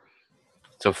more.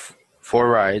 So 4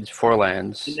 rides, 4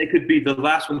 lands. And they could be, the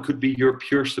last one could be your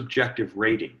pure subjective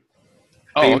rating.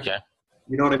 Oh, okay.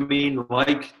 You know what I mean?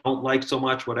 Like, don't like so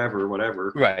much, whatever.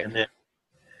 Right.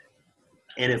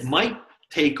 And it might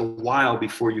take a while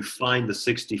before you find the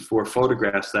 64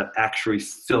 photographs that actually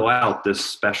fill out this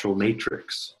special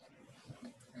matrix.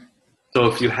 So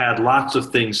if you had lots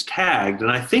of things tagged,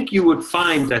 and I think you would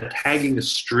find that tagging a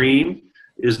stream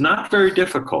is not very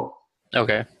difficult.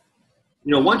 Okay.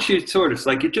 You know, once you sort of, it's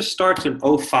like it just starts in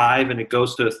 05 and it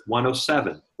goes to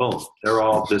 107. Boom. They're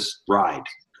all this ride.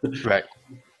 Right.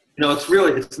 You know,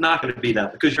 it's not going to be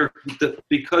that because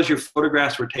your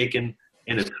photographs were taken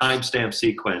in a timestamp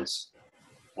sequence.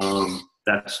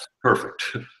 That's perfect.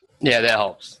 Yeah, that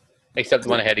helps. Except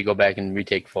when I had to go back and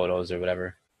retake photos or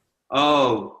whatever.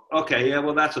 Oh, okay. Yeah,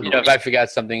 well, that's annoying. You know, if I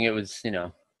forgot something, it was, you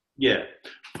know. Yeah,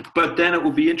 but then it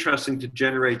will be interesting to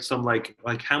generate some like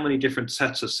how many different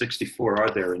sets of 64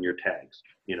 are there in your tags?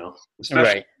 You know, especially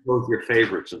Right. with your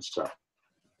favorites and stuff.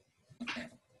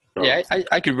 So, Yeah,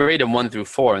 I could rate them 1 through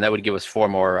 4, and that would give us 4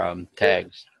 more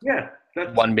tags. yeah,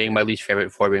 that's, 1 being my least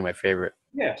favorite, 4 being my favorite.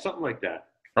 yeah, something like that.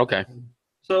 Okay.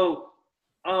 So,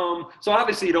 so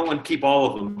obviously you don't want to keep all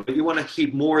of them, but you want to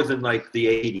keep more than like the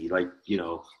 80. Like, you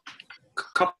know, a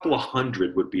couple of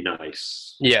hundred would be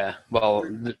nice. Yeah. Well,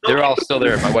 they're all still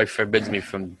there. My wife forbids me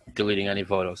from deleting any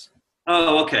photos.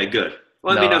 Oh, okay, good.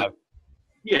 Well, I No, mean,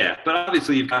 yeah, but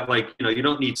obviously you've got like, you know, you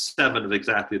don't need 7 of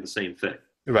exactly the same thing.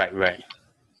 right.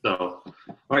 So,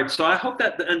 all right. So I hope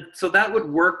that, and so that would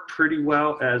work pretty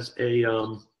well as a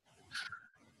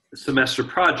semester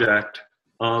project,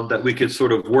 that we could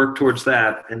sort of work towards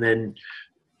that. And then,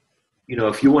 you know,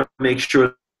 if you want to make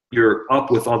sure you're up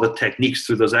with all the techniques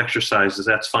through those exercises,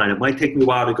 that's fine. It might take me a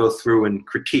while to go through and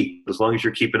critique. As long as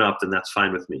you're keeping up, then that's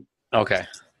fine with me. Okay.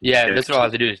 Yeah, that's what I'll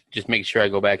have to do is just make sure I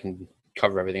go back and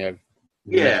cover everything I've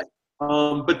Yeah.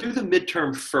 But do the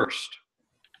midterm first.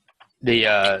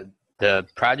 The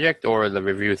project or the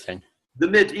review thing?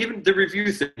 Even the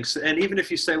review things, and even if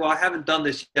you say, well, I haven't done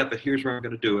this yet, but here's where I'm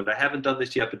going to do it. I haven't done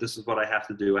this yet, but this is what I have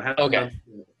to do. I haven't done,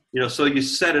 you know, so you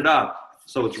set it up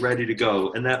so it's ready to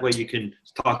go, and that way you can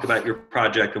talk about your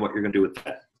project and what you're going to do with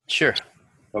that. Sure.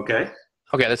 Okay?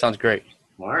 Okay, that sounds great.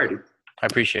 All righty. I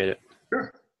appreciate it.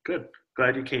 Sure. Good.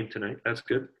 Glad you came tonight. That's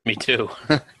good. Me too.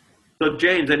 So,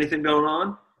 James, anything going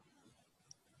on?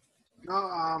 No,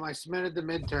 I submitted the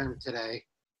midterm today.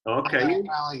 Okay. I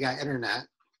finally got internet.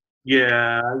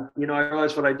 Yeah, you know, I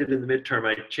realized what I did in the midterm.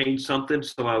 I changed something,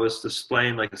 so I was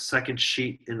displaying like a second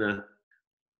sheet in the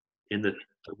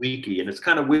wiki, and it's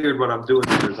kind of weird what I'm doing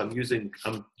here is I'm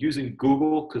using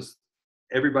Google because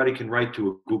everybody can write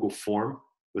to a Google form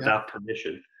without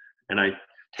permission, and I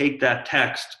take that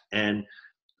text and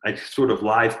I sort of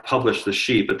live publish the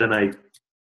sheet, but then I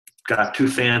got too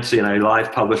fancy and I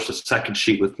live published a second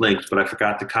sheet with links, but I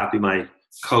forgot to copy my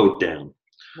code down.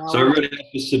 No, So everybody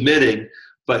was submitting,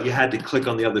 but you had to click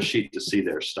on the other sheet to see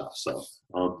their stuff. So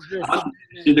I'll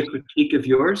do the critique of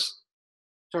yours.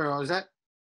 Sorry, what was that?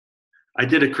 I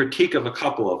did a critique of a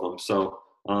couple of them. So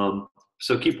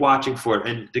so keep watching for it.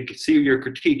 And to see your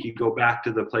critique, you go back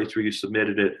to the place where you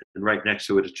submitted it, and right next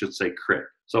to it, it should say crit.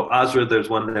 So Azra, there's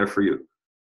one there for you.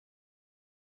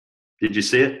 Did you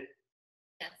see it?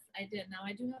 Yes, I did. Now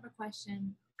I do have a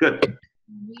question. Good.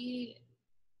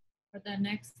 For the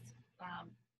next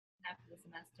half of the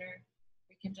semester,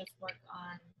 we can just work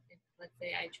on, if let's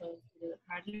say I chose to do the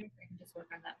project, I can just work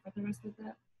on that for the rest of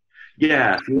that.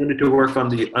 Yeah, if you wanted to work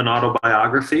on an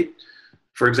autobiography,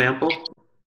 for example,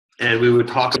 and we would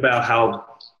talk about how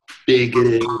big it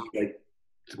is, like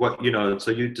what, you know,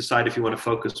 so you decide if you want to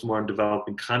focus more on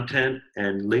developing content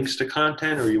and links to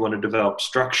content, or you want to develop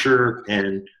structure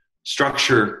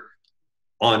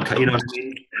on, you know what I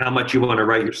mean? How much you want to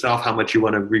write yourself, how much you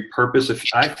want to repurpose.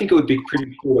 I think it would be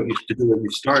pretty cool what you should do when you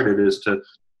started is to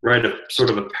write a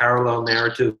sort of a parallel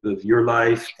narrative of your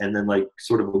life, and then like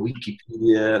sort of a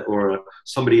Wikipedia or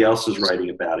somebody else is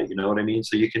writing about it. You know what I mean?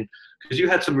 So you can, because you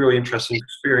had some really interesting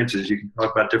experiences, you can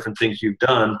talk about different things you've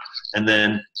done, and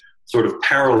then sort of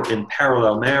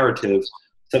parallel narratives,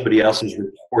 somebody else's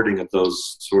reporting of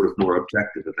those sort of more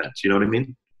objective events. You know what I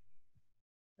mean?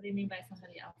 What do you mean by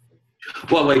somebody else?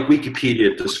 Well, like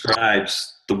Wikipedia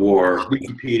describes the war.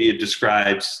 Wikipedia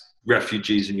describes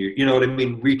refugees, and you know what I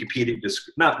mean? Wikipedia,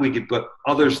 not Wiki, but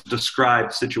others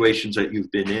describe situations that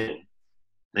you've been in,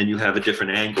 and you have a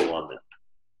different angle on them.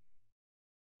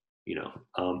 You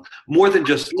know, more than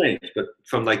just links, but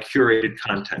from like curated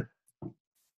content.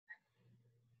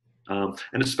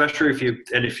 And especially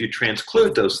if you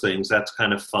transclude those things, that's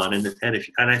kind of fun.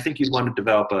 And I think you'd want to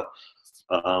develop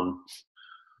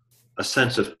a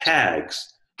sense of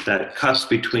tags that cuts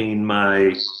between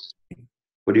my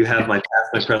past,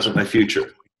 my present, my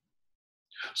future.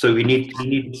 So you need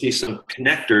to see some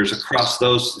connectors across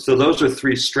those. So those are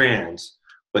 3 strands,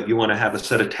 but you want to have a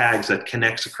set of tags that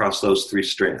connects across those 3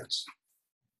 strands.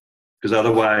 Because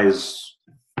otherwise,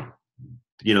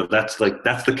 you know, that's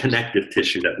the connective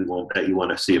tissue that you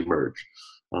want to see emerge.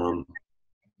 I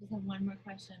just have one more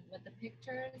question. With the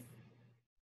pictures,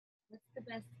 what's the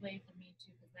best way for me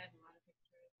to, because I have a lot of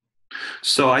pictures.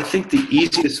 So I think the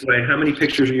easiest way, how many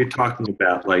pictures are you talking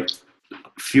about? Like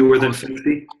fewer than 50?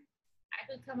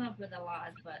 I could come up with a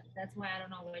lot, but that's why I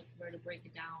don't know where to break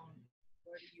it down,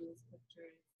 where to use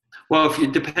pictures. Well,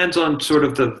 it depends on sort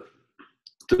of the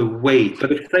weight,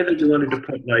 but if say that you wanted to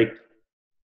put like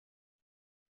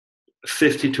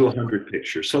 50 to 100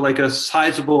 pictures, so like a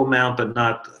sizable amount, but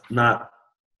not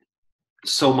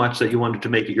so much that you wanted to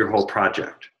make it your whole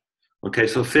project. Okay,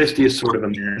 so 50 is sort of a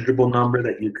manageable number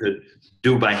that you could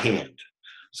do by hand.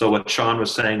 So what Sean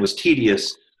was saying was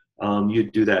tedious.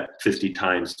 You'd do that 50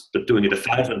 times, but doing it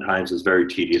 1,000 times is very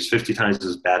tedious. 50 times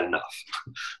is bad enough,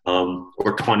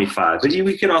 or 25. But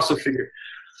we could also figure.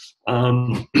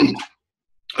 Are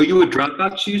you a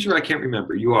Dropbox user? I can't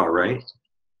remember. You are, right?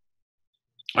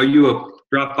 Are you a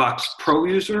Dropbox Pro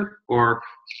user or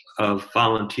a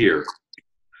volunteer?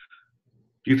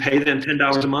 Do you pay them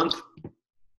 $10 a month?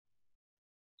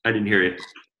 I didn't hear you.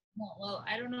 No, well,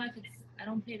 I don't know if it's. I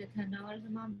don't pay the $10 a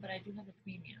month, but I do have a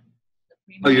premium.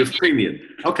 Oh, you have premium.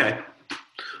 Okay.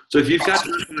 So if you've got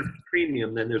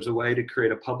premium, then there's a way to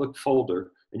create a public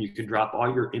folder, and you can drop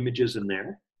all your images in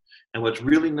there. And what's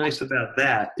really nice about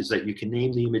that is that you can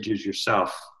name the images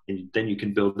yourself, and then you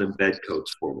can build embed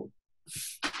codes for them.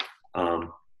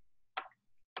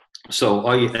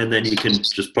 And then you can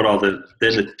just put all the.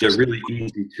 Then they're really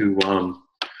easy to.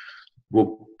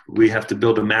 We have to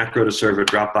build a macro to serve a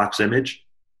Dropbox image,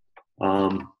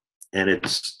 and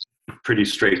it's pretty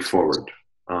straightforward.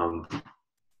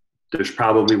 There's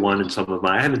probably one in some of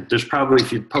my. There's probably,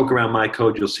 if you poke around my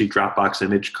code, you'll see Dropbox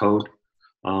image code,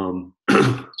 or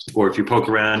if you poke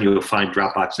around, you'll find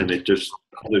Dropbox image. There's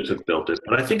others have built it,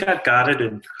 but I think I've got it.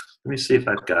 And let me see if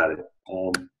I've got it.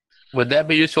 Would that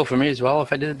be useful for me as well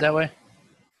if I did it that way?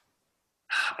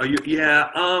 Yeah.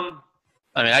 I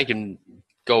mean, I can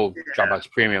go Dropbox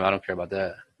Premium. I don't care about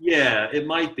that. Yeah, it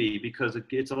might be because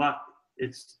it's a lot.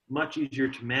 It's much easier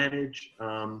to manage.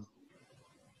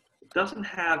 It doesn't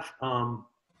have.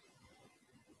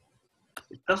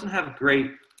 It doesn't have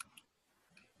great.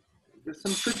 There's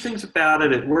some good things about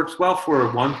it. It works well for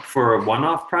a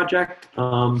one-off project.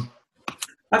 I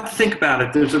have to think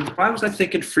about it. Why was I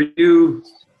thinking for you?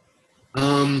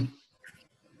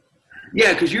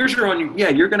 Yeah, because yours are on. Yeah,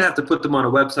 you're going to have to put them on a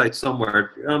website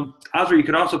somewhere. Ozra, you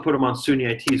could also put them on SUNY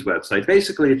IT's website.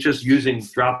 Basically, it's just using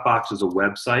Dropbox as a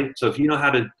website. So if you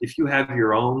have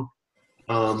your own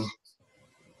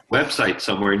website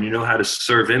somewhere and you know how to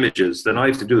serve images, then all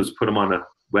you have to do is put them on a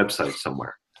website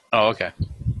somewhere. Oh, okay.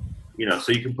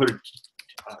 So you can put it.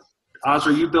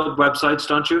 Ozra, you build websites,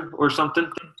 don't you, or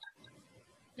something?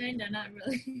 Kinda, not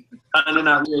really. Kinda,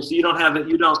 not really. So you don't have it.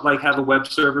 You don't have a web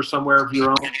server somewhere of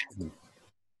your own.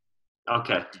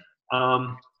 Okay.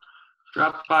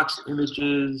 Dropbox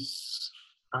images.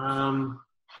 I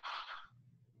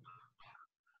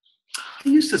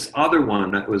used this other one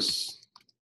that was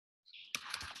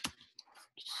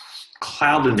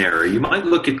Cloudinary. You might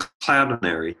look at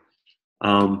Cloudinary.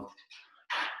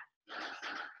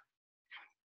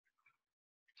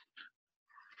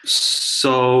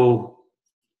 So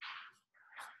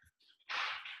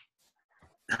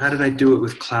how did I do it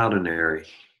with Cloudinary?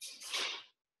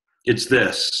 It's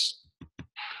this.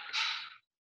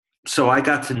 So I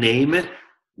got to name it,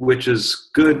 which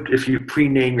is good if you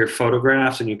pre-name your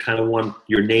photographs and you kind of want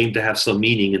your name to have some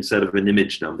meaning instead of an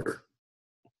image number.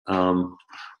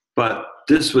 But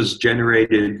this was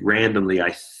generated randomly,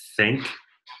 I think.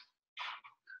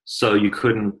 So you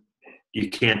can't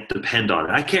depend on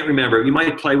it. I can't remember. You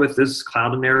might play with this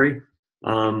Cloudinary.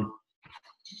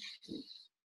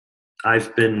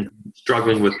 I've been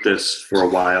struggling with this for a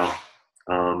while.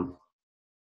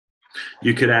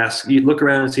 You look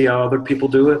around and see how other people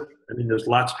do it. I mean, there's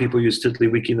lots of people use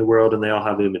TiddlyWiki in the world, and they all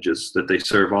have images that they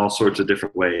serve all sorts of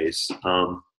different ways.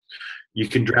 You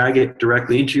can drag it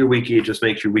directly into your wiki. It just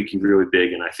makes your wiki really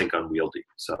big and I think unwieldy.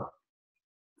 So,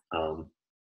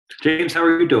 James, how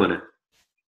are you doing it?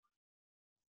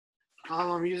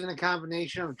 I'm using a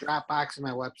combination of Dropbox and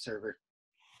my web server.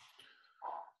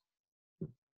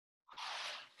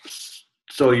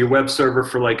 So your web server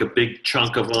for a big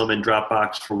chunk of them and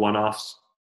Dropbox for one-offs?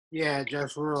 Yeah,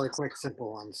 just really quick,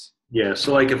 simple ones. Yeah,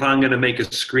 so if I'm going to make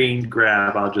a screen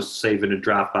grab, I'll just save it in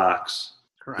Dropbox.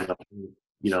 Correct.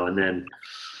 And then,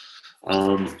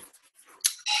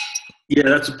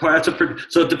 yeah,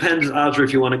 so it depends, Ozra,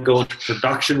 if you want to go into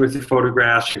production with your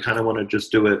photographs, you kind of want to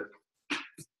just do it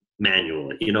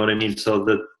manually. You know what I mean? So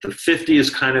the 50 is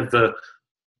kind of the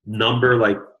number,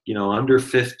 under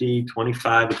 50,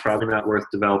 25 is probably not worth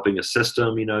developing a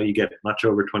system. You get much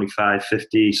over 25,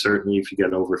 50. Certainly if you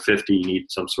get over 50, you need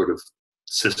some sort of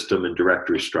system and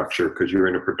directory structure because you're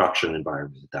in a production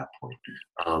environment at that point.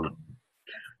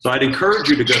 So I'd encourage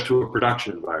you to go to a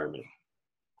production environment.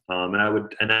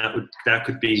 That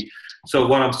could be, so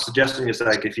what I'm suggesting is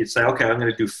if you'd say, okay, I'm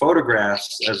going to do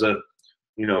photographs as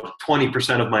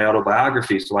 20% of my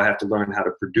autobiography, so I have to learn how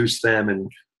to produce them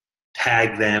and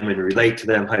tag them and relate to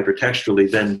them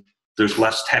hypertextually, then there's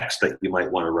less text that you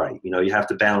might want to write. You have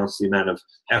to balance the amount of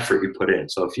effort you put in.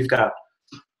 So if you've got,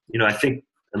 I think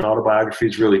an autobiography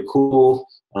is really cool.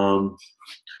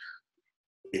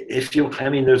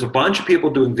 There's a bunch of people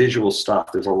doing visual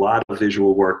stuff. There's a lot of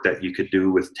visual work that you could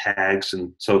do with tags.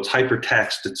 And so it's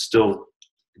hypertext. It's still,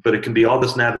 but it can be all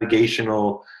this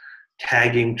navigational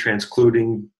tagging,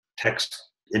 transcluding text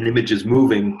and images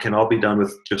moving can all be done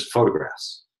with just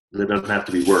photographs. It doesn't have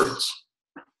to be words.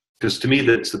 Because to me,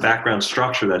 that's the background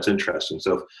structure that's interesting.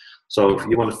 So if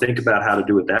you want to think about how to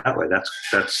do it that way,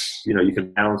 that's you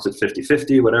can balance it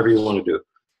 50-50, whatever you want to do.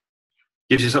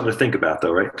 Gives you something to think about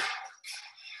though, right?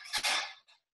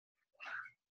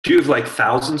 Do you have like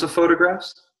thousands of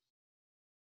photographs?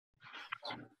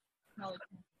 Probably.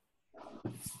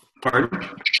 Pardon? I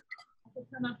could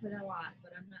come up with a lot,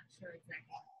 but I'm not sure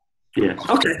exactly. Yeah.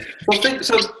 Okay.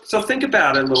 So think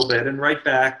about it a little bit and write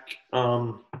back.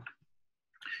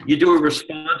 You do a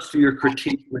response to your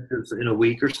critique, which is in a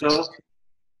week or so,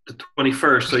 the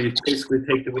 21st. So you basically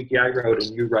take the wiki I wrote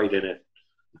and you write in it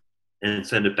and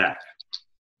send it back,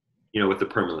 with the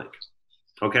permalink.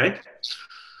 Okay?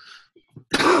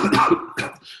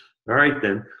 All right,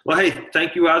 then. Well, hey,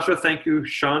 thank you, Azra. Thank you,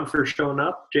 Sean, for showing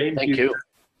up. James, Thank you.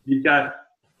 You got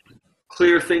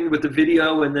clear thing with the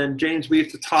video, and then, James, we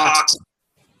have to talk.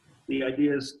 The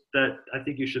idea is that I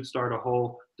think you should start a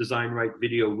whole Design Right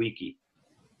video wiki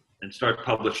and start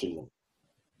publishing them.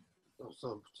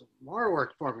 So more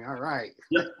work for me. All right.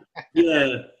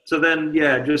 Yeah. So then,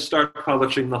 just start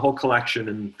publishing the whole collection,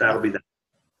 and that'll be that.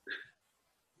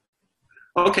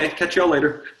 Okay. Catch y'all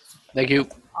later. Thank you.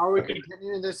 Are we Okay.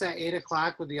 continuing this at 8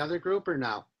 o'clock with the other group or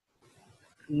no?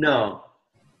 No,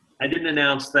 I didn't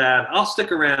announce that. I'll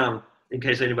stick around in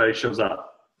case anybody shows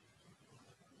up,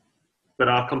 but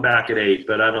I'll come back at 8.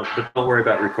 But don't worry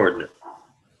about recording it.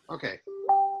 Okay.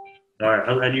 All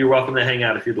right, and you're welcome to hang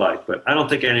out if you'd like, but I don't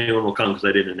think anyone will come because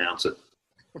I didn't announce it.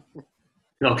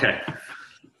 Okay.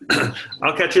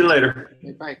 I'll catch you later.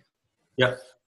 Bye. Yep.